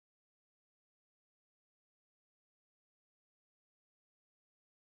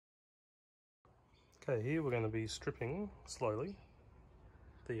Okay, here we're going to be stripping slowly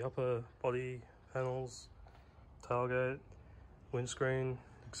the upper body panels, tailgate, windscreen,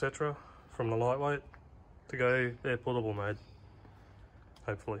 etc. from the lightweight to go air portable mode,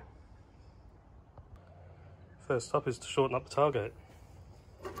 hopefully. First up is to shorten up the tailgate.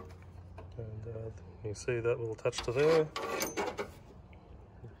 And you see that will attach to there.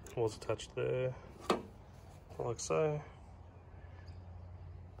 It was attached there, like so.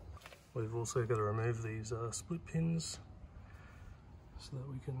 We've also got to remove these split pins so that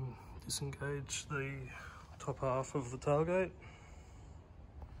we can disengage the top half of the tailgate.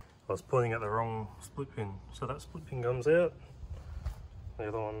 I was pointing at the wrong split pin, so that split pin comes out, the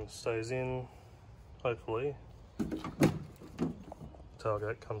other one stays in, hopefully the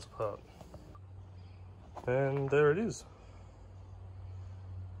tailgate comes apart. And there it is.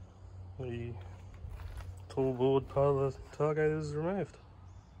 The tall board part of the tailgate is removed.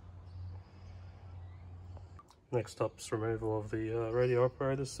 Next up's removal of the radio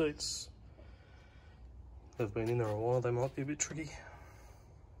operator seats. They've been in there a while, they might be a bit tricky.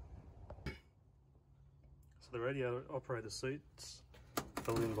 So the radio operator seats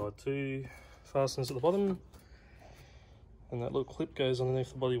held in by two fasteners at the bottom, and that little clip goes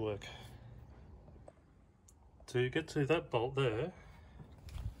underneath the bodywork. To get to that bolt there,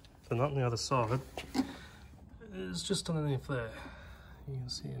 the nut on the other side is just underneath there. You can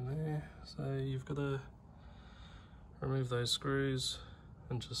see in there, so you've got to remove those screws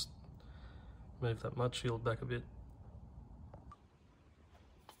and just move that mud shield back a bit.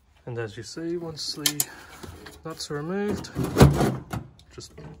 And as you see, once the nuts are removed,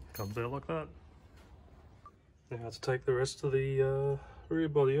 just comes out like that. Now to take the rest of the rear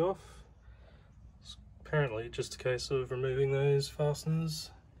body off. It's apparently just a case of removing those fasteners.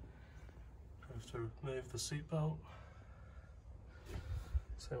 I have to remove the seat belt.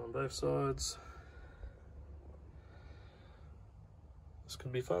 Same on both sides. This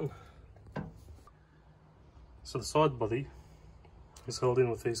could be fun. So the side body is held in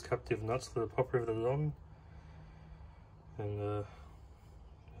with these captive nuts that are pop riveted on, and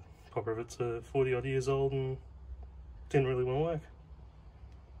pop rivets are 40 odd years old and didn't really want to work.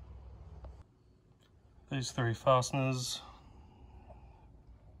 These three fasteners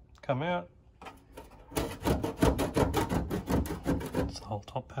come out. It's the whole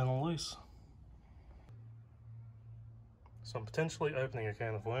top panel loose. So I'm potentially opening a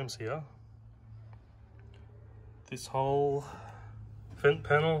can of worms here. This whole vent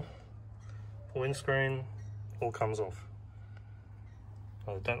panel, windscreen, all comes off.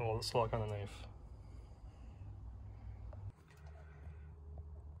 I don't know what it's like underneath.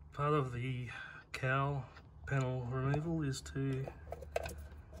 Part of the cowl panel removal is to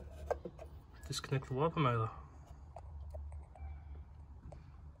disconnect the wiper motor.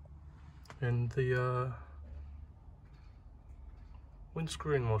 And the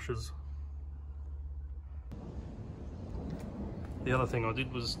windscreen washers. The other thing I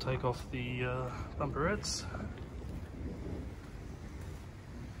did was take off the bumperettes.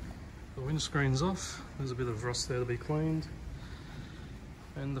 The windscreen's off, there's a bit of rust there to be cleaned,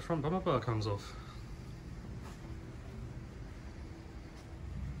 and the front bumper bar comes off.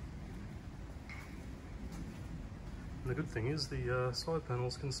 And the good thing is the side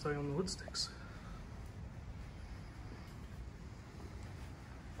panels can stay on the lid sticks.